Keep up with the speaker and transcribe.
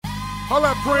Hold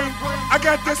up, Bree. I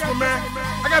got this one, man.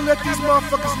 I gotta let these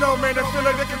motherfuckers know, man, that feel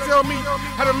like they can tell me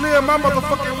how to live my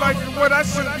motherfucking life and what I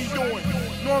should be doing.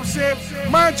 You know what I'm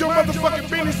saying? Mind your motherfucking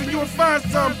business and you'll find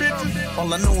some, bitches.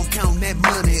 All I know, I'm counting that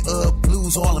money up.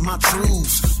 Blues, all of my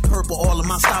trues. Purple, all of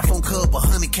my styrofoam cup.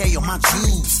 100K on my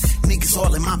juice. Niggas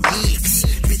all in my mix.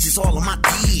 Bitches all on my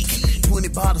dick. 20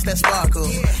 bottles that sparkle.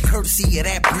 Courtesy of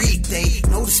that brick. They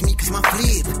notice me cause my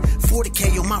flip.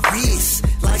 40K on my wrist.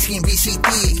 Light skin bitch, she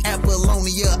thick.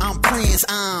 Apollonia, I'm Prince.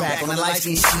 I'm back on that light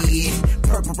skin shit.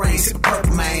 Purple rain, sip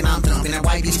purple man. I'm dumping that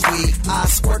white bitch quick. I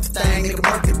squirt the thing, nigga,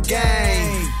 murk the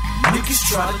game. Niggas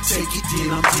try to take it,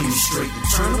 then I'm demonstrating.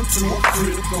 Turn them to a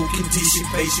critical condition,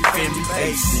 patient, family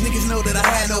base. Niggas know that I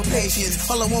had no patience.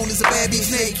 All I want is a bad bitch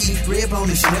naked. Red bone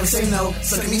and she never say no.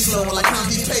 Sucking me slow while I count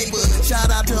these papers. Shout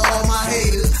out to all my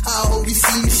haters. I hope you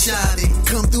see me shining.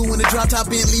 Come through in a drop top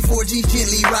Bentley, 4G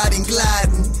gently riding,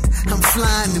 gliding. I'm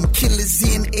flying them killers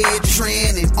in air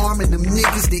train and arming them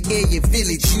niggas to air your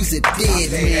village. You's a dead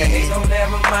man. Ain't no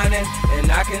never minding, and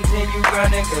I continue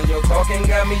grinding. Cause your talking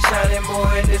got me shining,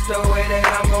 boy. And this the way that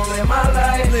I'm gon' live my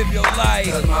life. Live your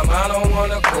life. Cause my mind don't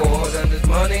wanna cause. And this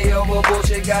money over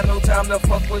bullshit, got no time to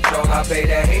fuck with y'all. I pay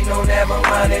that ain't no never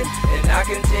minding, and I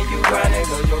continue grinding.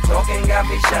 Cause your talking got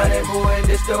me shining, boy. And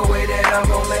this the way that I'm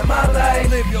gon' live my life.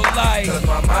 Live your life. Cause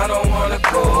my mind don't wanna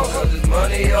cause. Cause this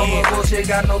money over bullshit,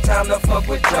 got no time to fuck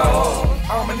with y'all.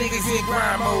 All my niggas in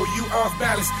grind mode, you off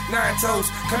balance, 9 toes.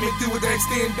 Coming through with that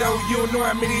extendo, you don't know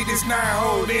how many this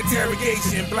 9-hole.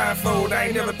 Interrogation, blindfold, I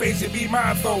ain't never patient, be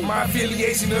mindful. My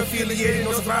affiliation, affiliated,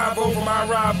 no survival for my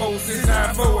rivals. Since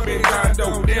 9-4, I've been John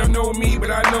Doe. They don't know me,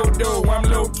 but I know though. I'm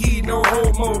low key, no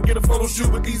homo. Get a photo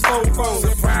shoot with these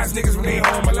fofos. Surprise niggas when they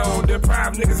home alone.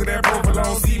 Deprived niggas of that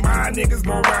provolone. See my niggas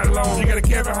gon' ride along. You got a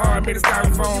Kevin Hart, made a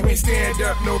styrofoam. You ain't stand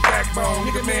up, no backbone.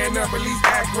 Nigga man up, at least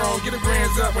act wrong. Get a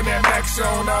grands up when that Mac shown.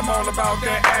 I'm all about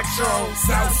that action.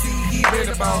 South Sea, he been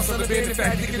the boss. So the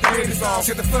fact, he get the business off.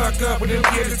 Shut the fuck up when them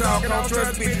kids talk. And I don't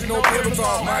trust bitches, no pillow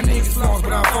talk. My niggas flaws,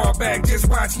 but I fall back. Just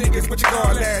watch niggas, what you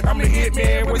call that? I'm the hit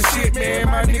man, with the shit man.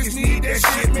 My niggas need that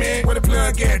shit man. Where the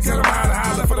plug at? Tell them holla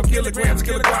holla for them kilograms.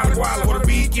 Kill a guala guala. For the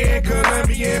weekend,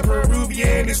 Colombian,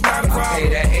 Peruvian, it's not a problem. Hey,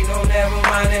 that ain't no never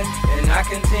minding, and I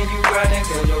continue grinding.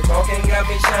 Cause your talking got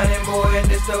me shining, boy. And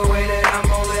this the way that I'm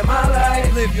gon' live my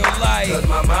life. Live your life. Cause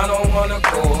my mind don't wanna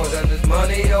cause. And this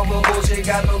money over bullshit,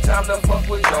 got no time to fuck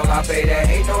with y'all. I pay that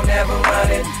ain't no never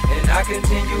minding, and I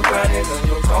continue grinding. Cause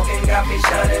your talking got me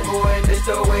shining, boy. And this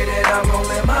the way that I'm gon'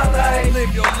 live my life.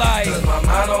 Live your life. Cause my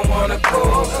mind don't wanna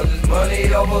cause. Cause this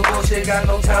money over bullshit, got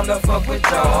no time to fuck with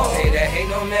y'all. Hey, that ain't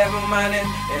no never minding,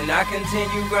 and I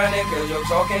continue grinding. Cause your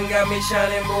talking got me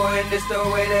shining, boy. And this the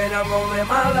way that I'm gon' live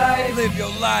my life. Live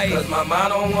your life. Cause my mind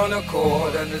don't wanna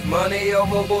cause. And this money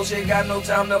over bullshit, got no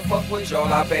time to fuck with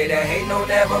y'all. I pay that ain't no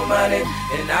never minding,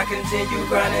 and I continue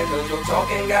grinding. Cause your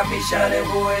talking got me shining,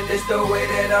 boy. And this the way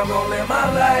that I'm gon' live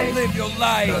my life. Live your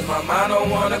life. Cause my mind don't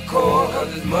wanna cause.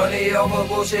 Cause this money over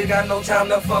bullshit, got no time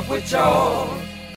to fuck with y'all.